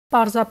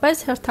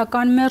Պարզապես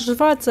հերթական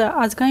մերժվածը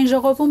ազգային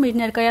ժողովում իր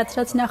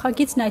ներկայացրած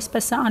նախագիծն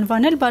այսպես է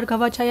անվանել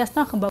Բարգավաճ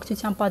Հայաստան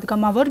խմբագրության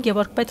падգամավոր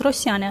Գևորգ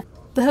Պետրոսյանը։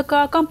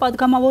 ԲՀԿ-ական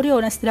падգամավորի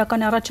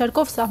օրենսդրական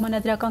առաջարկով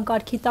սահմանադրական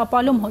կարգի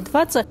տապալում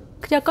հոդվածը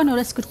քրեական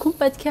օրենսգրքում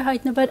պետք է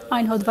հայտնվեր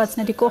այն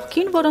հոդվածների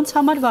կողքին, որոնց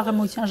համար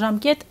վաղեմության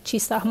ժամկետ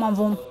չի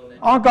սահմանվում։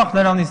 Անկախ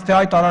նրանից, թե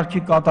այդ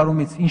արարքի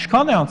կատարումից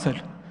ինչքան է անցել,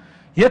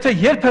 եթե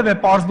երբևէ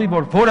պարզվի,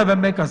 որ որևէ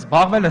մեկը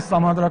զբաղվել է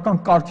սահմանադրական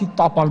կարգի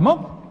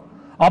տապալմամբ,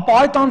 ապա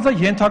այդ անձը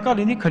ենթակա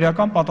լինի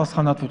քրեական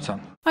պատասխանատվության։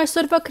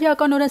 Այսօրվա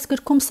քրեական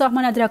օրենսգրքում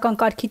սահմանադրական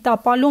կարգի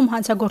տապալում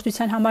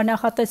հանցագործության համար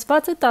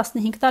նախատեսված է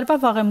 15 տարվա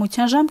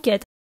վաղեմության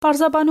ժամկետ։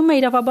 Պարզաբանում է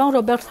իրավաբան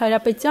Ռոբերտ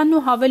Հայրապետյանն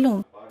ու հավելում.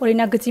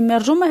 օրինագծի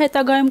մերժումը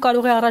հետագայում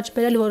կարող է առաջ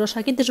բերել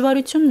որոշակի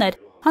դժվարություններ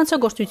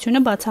հանցագործությունը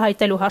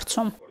բացահայտելու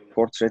հարցում։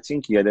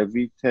 Փորձեցինք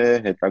երևի թե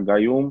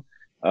հետագայում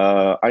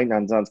այն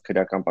անձանց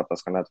քրեական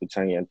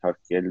պատասխանատվության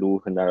ենթարկելու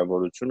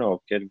հնարավորությունը,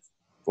 ովքեր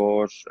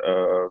որ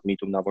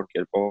միտումնավոր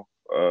կերպով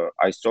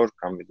այսօր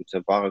կամ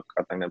միգուցե վաղը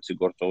կատարնեմսի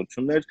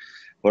գործողություններ,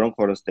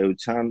 որոնք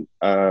հորստեյության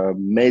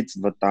մեծ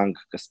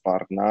վտանգ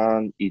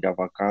կսպառնան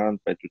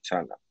իրավական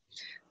պետությանը։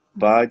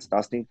 Բայց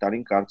 15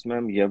 տարին կարծում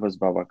եմ եւս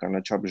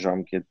բավականաչափ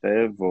ժամկետ է,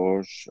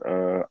 որ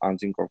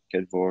անձինք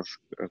ովքեր որ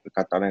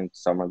կկատարեն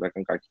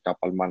սահմանադրական կարգի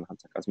տապալման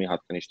հանցակազմի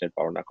հատկանիշներ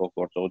պարունակող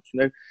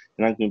գործողություններ,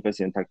 նրանք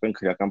նույնպես ենթարկվեն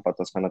քրեական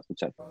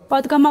պատասխանատվության։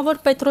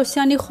 Պատգամավոր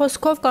Պետրոսյանի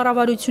խոսքով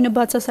կառավարությունը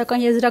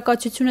բացասական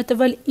եզրակացություն է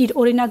տվել իր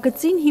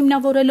օրինագծին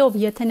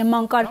հիմնավորելով, եթե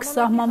նման կարգ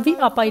սահմանվի,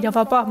 ապա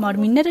իրավապահ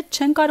մարմինները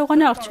չեն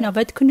կարողանա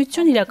արդյունավետ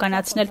քննություն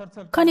իրականացնել,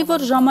 քանի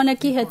որ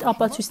ժամանակի հետ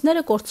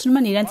ապացույցները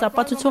կորցնում են իրենց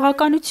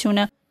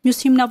ապացուցողականությունը։ Մյուս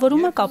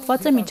հիմնավորումը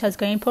կապված է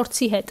միջազգային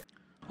փորձի հետ։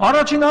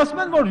 Առաջին ասում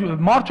են, որ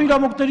մարդու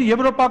իրավունքների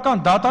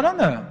եվրոպական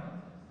դատարանը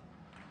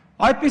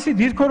այդպիսի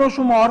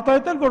դիրքորոշում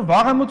արտահայտել, որ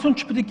վաղեմություն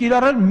չպետք է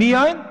կիրառել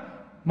միայն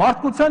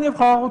մարդկության եւ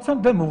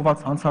խաղաղության դեմ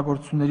ուղղված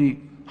հանցագործությունների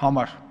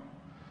համար։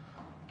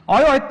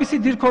 Այո,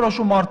 այդպիսի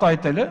դիրքորոշում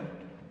արտահայտել է,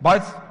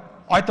 բայց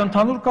այդ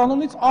ընդհանուր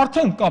կանոնից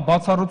արդեն կա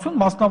բացառություն,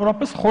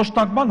 մասնավորապես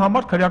խոշտանգման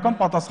համար քրեական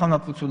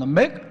պատասխանատվությունը։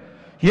 1,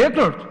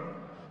 երկրորդ,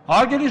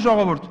 հարգելի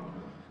ժողովուրդ,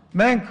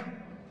 մենք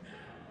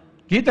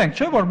գիտենք,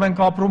 չէ՞, որ մենք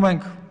ապրում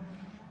ենք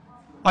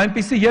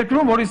այնպիսի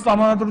երկրում, որի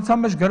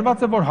սահմանադրության մեջ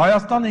գրված է, որ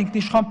Հայաստանը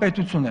ինքնիշխան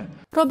պետություն է։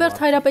 Ռոբերտ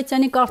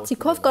Հայրապետյանի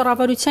կարծիքով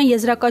կառավարության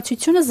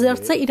եզրակացությունը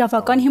զերծ է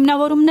իրավական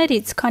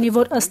հիմնավորումներից, քանի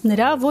որ ըստ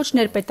նրա ոչ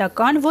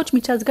ներպետական, ոչ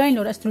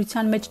միջազգային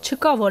օրենսդրության մեջ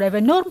չկա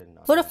որևէ նորմ,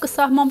 որով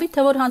կսահմանվի,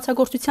 թե որ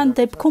հանցագործության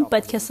դեպքում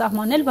պետք է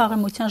սահմանել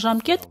վաղեմության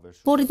ժամկետ,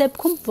 որի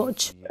դեպքում ոչ։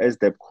 Այս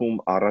դեպքում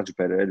առաջ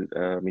բերել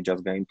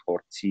միջազգային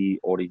փորձի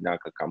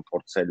օրինակը կամ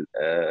փորձել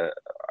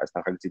այս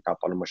նախագծի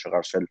տապալումը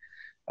շղարշել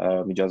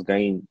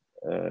միջազգային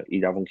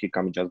իրավունքի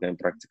կամ միջազգային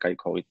պրակտիկայի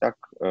քողի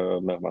տակ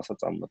մեղմ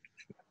ասած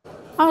անմտություն է։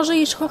 Արժե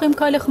իշխող իմ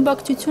քայլը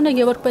խմբագրությունը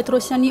Գևորգ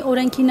Պետրոսյանի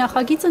օրենքի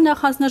նախագիծը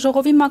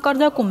նախանձնաժողովի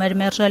մակարդակում էր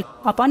մերժել,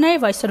 ապա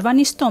նաև այսօրվա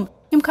նիստում։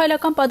 Իմ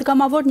քայլական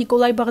падգամավոր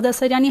Նիկոլայ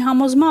Բաղդասարյանի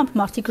համոզմամբ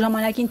մարդիկ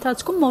ժամանակի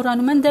ընթացքում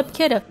մոռանում են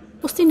դեպքերը,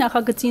 ուստի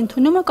նախագծի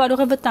ընդունումը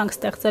կարող է վտանգ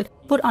ստեղծել,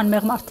 որ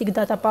անմեղ մարդիկ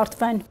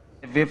դատապարտվեն։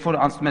 Երբ որ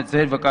անցնում է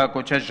ձեր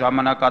վկայակոչած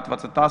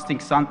ժամանակահատվածը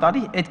 15-20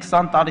 տարի, այդ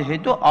 20 տարի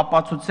հետո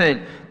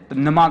ապացուցել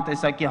նման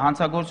տեսակի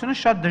հանցագործությունը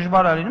շատ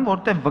դժվար է լինում,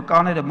 որտեղ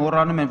վկաները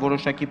մոռանում են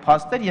որոշակի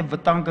փաստեր եւ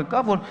վտանգը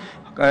կա, որ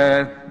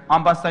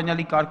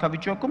ամբաստանյալի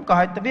կարգավիճակում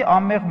կհայտնվի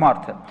անմեղ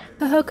մարդը։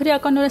 ՀՀ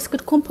քրեական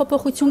օրենսգրքում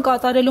փոփոխություն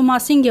կատարելու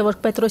մասին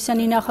Գևորգ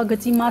Պետրոսյանի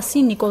նախագծի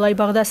մասին Նիկոլայ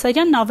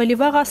Բաղդասարյանն ավելի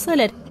վաղ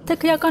ասել էր, թե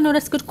քրեական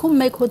օրենսգրքում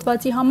մեկ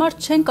հոդվածի համար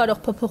չեն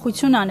կարող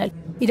փոփոխություն անել։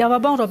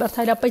 Իրավաբան Ռոբերտ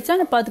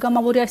Հայրապետյանը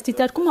падգամավորի այս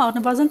դիտարկումը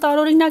առնվազն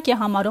տարօրինակ է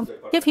համարում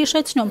եւ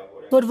հիշեցնում,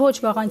 որ ոչ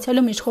վաղ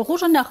անցյալում իշխող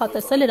ուժը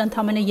նախատեսել էր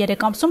ընդամենը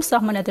 3 ամսում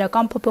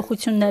սահմանադրական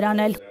փոփոխություններ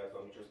անել։